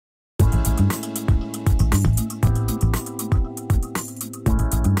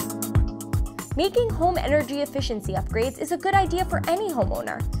Making home energy efficiency upgrades is a good idea for any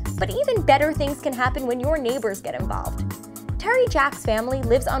homeowner, but even better things can happen when your neighbors get involved. Terry Jack's family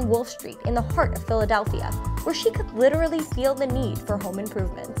lives on Wolf Street in the heart of Philadelphia, where she could literally feel the need for home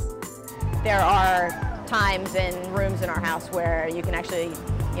improvements. There are times and rooms in our house where you can actually,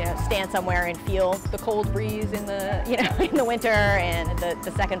 stand somewhere and feel the cold breeze in the, in the winter, and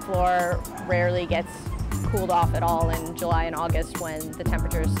the second floor rarely gets cooled off at all in July and August when the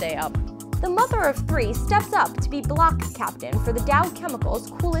temperatures stay up. The mother of three steps up to be block captain for the Dow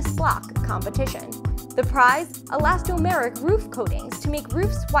Chemicals Coolest Block competition. The prize? Elastomeric roof coatings to make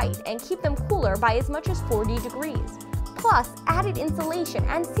roofs white and keep them cooler by as much as 40 degrees. Plus, added insulation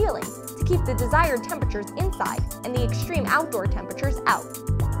and sealing to keep the desired temperatures inside and the extreme outdoor temperatures out.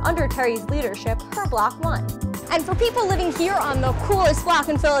 Under Terry's leadership, her block won. And for people living here on the coolest block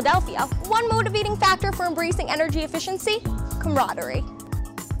in Philadelphia, one motivating factor for embracing energy efficiency? Camaraderie.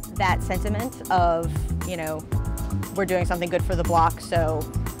 That sentiment of, we're doing something good for the block, so,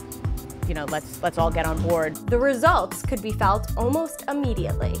 let's all get on board. The results could be felt almost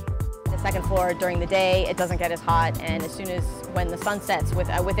immediately. The second floor during the day, it doesn't get as hot, and as soon as when the sun sets,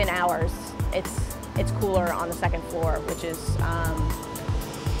 within hours, it's cooler on the second floor, which is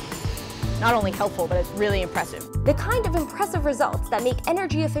not only helpful, but it's really impressive. The kind of impressive results that make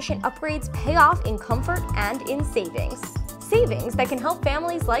energy-efficient upgrades pay off in comfort and in savings. Savings that can help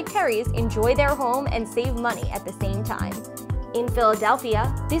families like Terry's enjoy their home and save money at the same time. In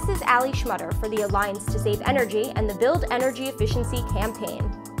Philadelphia, this is Allie Schmutter for the Alliance to Save Energy and the Build Energy Efficiency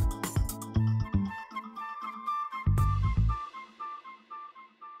campaign.